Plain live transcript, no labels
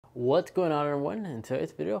What's going on, everyone? In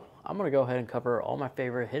today's video, I'm going to go ahead and cover all my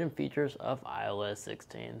favorite hidden features of iOS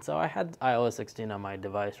 16. So I had iOS 16 on my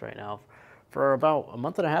device right now for about a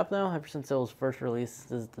month and a half now, ever since it was first released.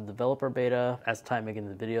 This is the developer beta. As time making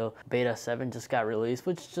the video, beta 7 just got released,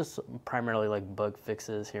 which is just primarily like bug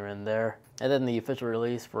fixes here and there. And then the official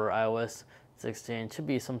release for iOS 16 should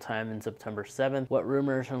be sometime in September 7th. What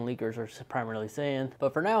rumors and leakers are primarily saying.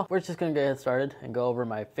 But for now, we're just going to get started and go over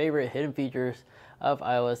my favorite hidden features of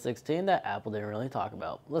iOS 16 that Apple didn't really talk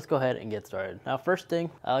about. Let's go ahead and get started. Now, first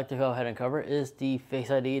thing I like to go ahead and cover is the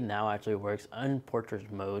Face ID now actually works on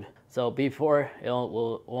portrait mode. So before it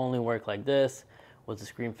will only work like this with the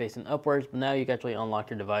screen facing upwards, but now you can actually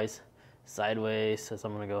unlock your device sideways. So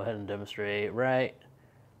I'm going to go ahead and demonstrate right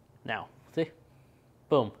now. See?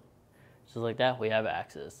 Boom. Just like that, we have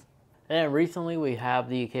access. And recently we have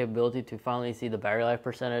the capability to finally see the battery life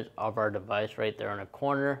percentage of our device right there in the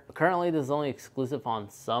corner. Currently this is only exclusive on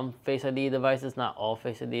some Face ID devices, not all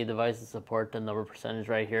Face ID devices support the number percentage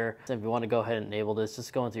right here. So if you want to go ahead and enable this,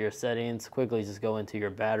 just go into your settings, quickly just go into your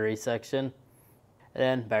battery section, and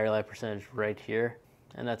then battery life percentage right here.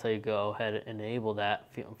 And that's how you go ahead and enable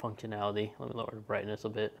that functionality. Let me lower the brightness a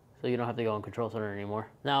bit, so you don't have to go in Control Center anymore.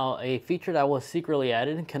 Now, a feature that was secretly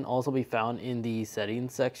added can also be found in the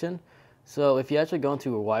settings section. So if you actually go into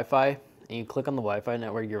your Wi-Fi and you click on the Wi-Fi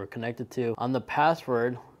network you're connected to, on the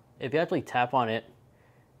password, if you actually tap on it,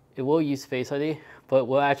 it will use Face ID, but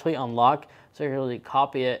will actually unlock, so you can really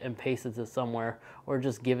copy it and paste it to somewhere, or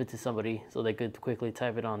just give it to somebody so they could quickly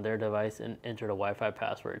type it on their device and enter the Wi-Fi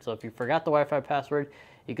password. So if you forgot the Wi-Fi password,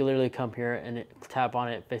 you can literally come here and tap on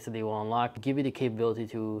it, Face ID will unlock, give you the capability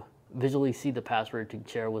to visually see the password to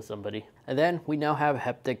share with somebody. And then we now have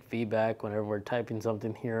haptic feedback whenever we're typing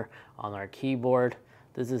something here on our keyboard.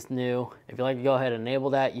 This is new. If you'd like to go ahead and enable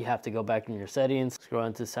that, you have to go back in your settings, scroll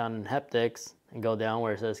into sound and haptics, and go down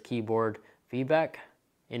where it says keyboard feedback.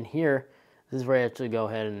 In here, this is where you actually go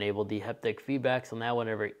ahead and enable the haptic feedback. So now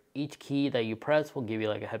whenever each key that you press will give you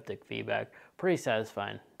like a haptic feedback. Pretty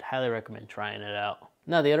satisfying. Highly recommend trying it out.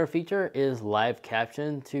 Now the other feature is live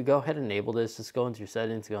caption. To go ahead and enable this, just go into your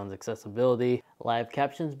settings, go into accessibility, live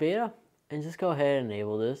captions beta, and just go ahead and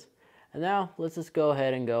enable this. And now let's just go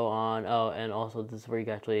ahead and go on. Oh, and also this is where you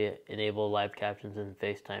can actually enable live captions in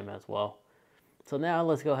FaceTime as well. So now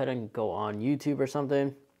let's go ahead and go on YouTube or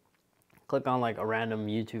something. Click on like a random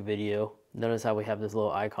YouTube video. Notice how we have this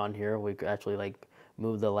little icon here. We could actually like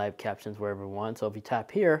move the live captions wherever we want. So if you tap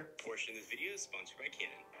here. Portion of this video is sponsored by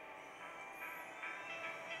Canon.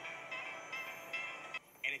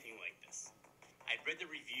 Anything like this. I'd read the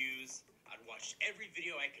reviews, I'd watched every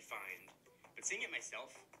video I could find, but seeing it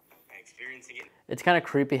myself and experiencing it. It's kind of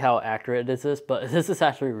creepy how accurate this is, but this is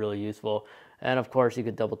actually really useful. And of course you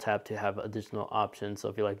could double tap to have additional options. So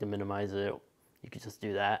if you like to minimize it, you could just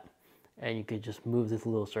do that. And you could just move this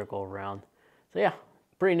little circle around. So yeah,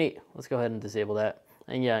 pretty neat. Let's go ahead and disable that.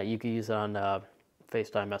 And yeah, you could use it on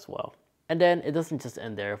FaceTime as well. And then it doesn't just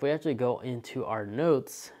end there. If we actually go into our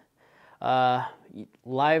notes,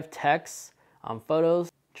 live text on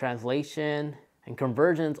photos, translation, and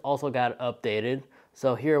conversions also got updated.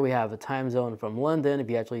 So here we have a time zone from London.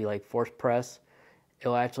 If you actually like force press, it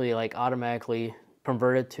will actually like automatically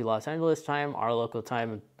convert it to Los Angeles time, our local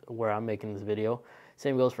time where I'm making this video.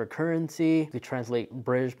 Same goes for currency. You translate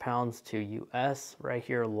British pounds to US right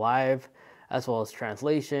here live, as well as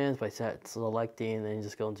translations by selecting and then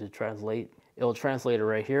just go into translate. It will translate it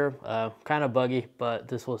right here. Kind of buggy, but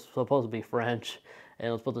this was supposed to be French and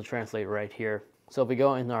it was supposed to translate right here. So if we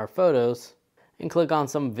go into our photos and click on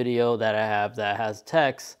some video that I have that has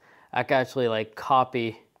text, I can actually like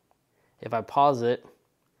copy. If I pause it,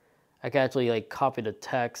 I can actually like copy the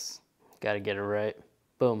text. Gotta get it right.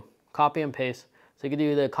 Boom, copy and paste. So you can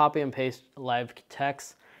do the copy and paste live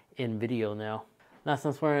text in video now. Now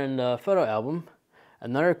since we're in the photo album,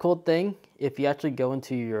 another cool thing, if you actually go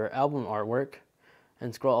into your album artwork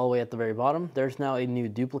and scroll all the way at the very bottom, there's now a new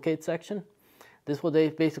duplicate section. This will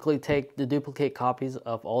basically take the duplicate copies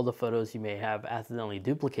of all the photos you may have accidentally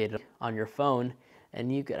duplicated on your phone,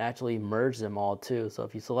 and you could actually merge them all too. So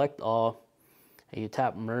if you select all and you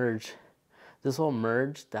tap merge, this will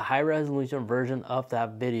merge the high resolution version of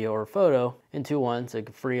that video or photo into one, so it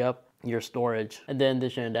can free up your storage. And then in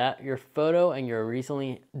addition to that, your photo and your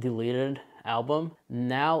recently deleted album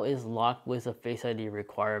now is locked with a Face ID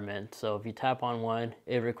requirement. So if you tap on one,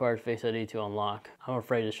 it requires Face ID to unlock. I'm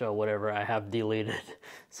afraid to show whatever I have deleted,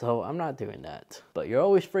 so I'm not doing that. But you're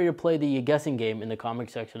always free to play the guessing game in the comment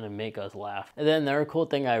section and make us laugh. And then another cool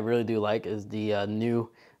thing I really do like is the new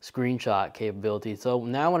screenshot capability. So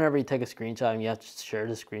now whenever you take a screenshot and you have to share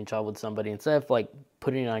the screenshot with somebody, instead of like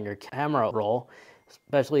putting it on your camera roll,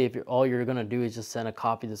 especially if all you're gonna do is just send a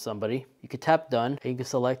copy to somebody. You could tap done, and you can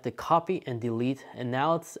select the copy and delete, and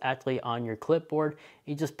now it's actually on your clipboard.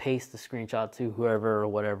 You just paste the screenshot to whoever or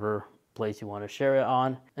whatever place you want to share it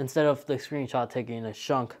on, instead of the screenshot taking a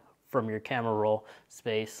chunk from your camera roll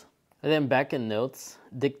space. And then back in notes,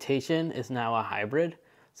 dictation is now a hybrid.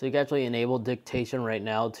 So you can actually enable dictation right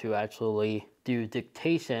now to actually do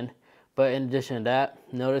dictation. But in addition to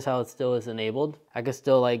that, notice how it still is enabled. I can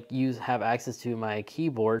still have access to my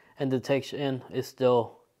keyboard, and dictation is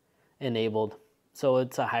still enabled. So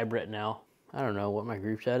it's a hybrid now. I don't know what my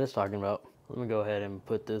group chat is talking about. Let me go ahead and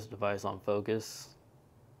put this device on focus.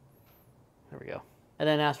 There we go. And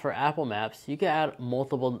then as for Apple Maps, you can add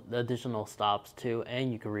multiple additional stops too,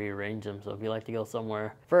 and you can rearrange them. So if you like to go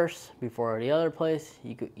somewhere first before the other place,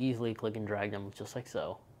 you could easily click and drag them just like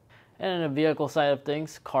so. And in the vehicle side of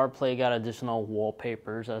things, CarPlay got additional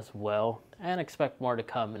wallpapers as well, and expect more to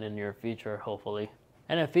come in the near future, hopefully.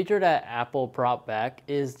 And a feature that Apple brought back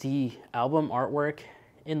is the album artwork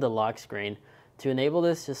in the lock screen. To enable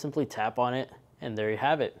this, just simply tap on it, and there you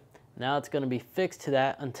have it. Now it's going to be fixed to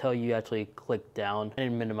that until you actually click down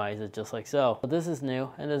and minimize it just like so. But this is new,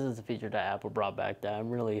 and this is a feature that Apple brought back that I'm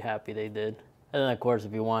really happy they did. And then of course,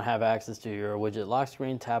 if you want to have access to your widget lock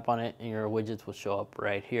screen, tap on it and your widgets will show up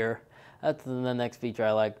right here. That's the next feature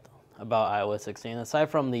I liked about iOS 16. Aside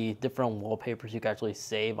from the different wallpapers you can actually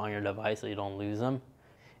save on your device so you don't lose them.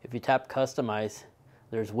 If you tap customize,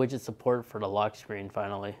 there's widget support for the lock screen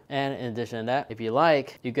finally. And in addition to that, if you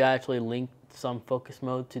like, you can actually link some focus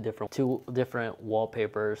mode to different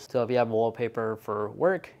wallpapers. So if you have a wallpaper for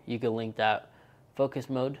work, you can link that focus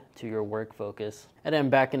mode to your work focus. And then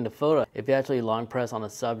back into photo, if you actually long press on a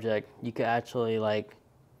subject, you can actually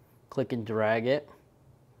click and drag it.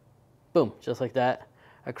 Boom, just like that,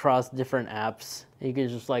 across different apps. You can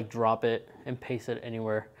just drop it and paste it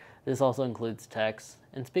anywhere. This also includes text.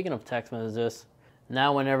 And speaking of text messages,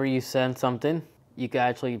 now whenever you send something, you can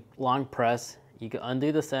actually long press, you can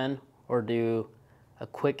undo the send or do a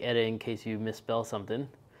quick edit in case you misspell something.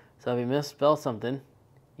 So if you misspell something,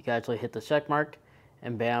 you can actually hit the check mark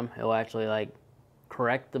and bam, it will actually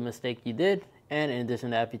correct the mistake you did. And in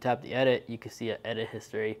addition to that, if you tap the edit, you can see an edit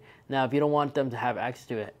history. Now, if you don't want them to have access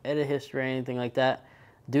to an edit history or anything like that,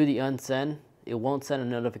 do the unsend. It won't send a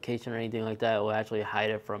notification or anything like that. It will actually hide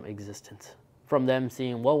it from existence, from them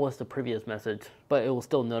seeing what was the previous message, but it will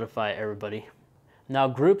still notify everybody. Now,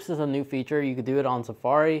 groups is a new feature. You can do it on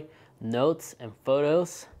Safari, Notes, and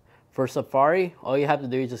Photos. For Safari, all you have to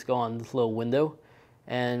do is just go on this little window,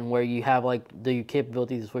 and where you have the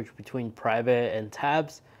capability to switch between private and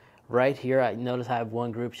tabs. Right here, I notice I have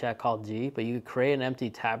one group chat called G, but you could create an empty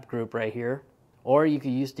tab group right here. Or you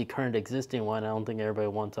could use the current existing one. I don't think everybody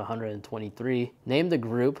wants 123. Name the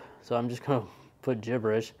group. So I'm just going to put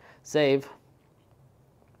gibberish. Save.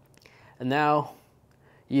 And now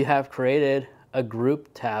you have created a group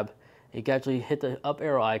tab. You can actually hit the up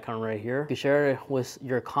arrow icon right here. You can share it with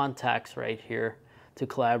your contacts right here to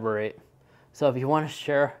collaborate. So if you want to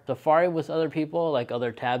share Safari with other people,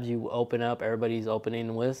 other tabs you open up, everybody's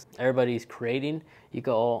opening with, everybody's creating, you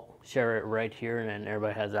can all share it right here and then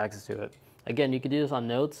everybody has access to it. Again, you can do this on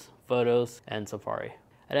Notes, Photos, and Safari.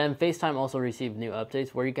 And then FaceTime also received new updates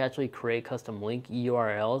where you can actually create custom link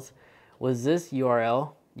URLs. With this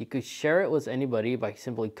URL, you could share it with anybody by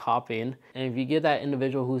simply copying. And if you give that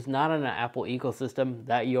individual who's not in an Apple ecosystem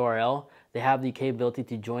that URL, they have the capability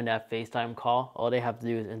to join that FaceTime call. All they have to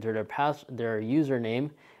do is enter their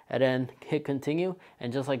username and then hit continue.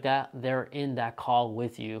 And just like that, they're in that call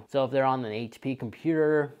with you. So if they're on an HP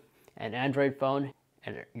computer, an Android phone,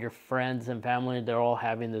 and your friends and family, they're all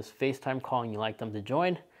having this FaceTime call and you like them to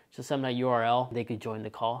join, just send that URL, they could join the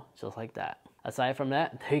call just like that. Aside from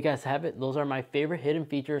that, there you guys have it. Those are my favorite hidden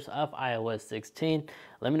features of iOS 16.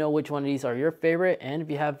 Let me know which one of these are your favorite, and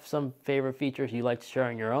if you have some favorite features you'd like to share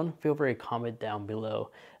on your own, feel free to comment down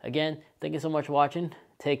below. Again, thank you so much for watching.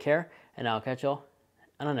 Take care, and I'll catch y'all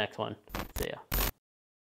on the next one. See ya.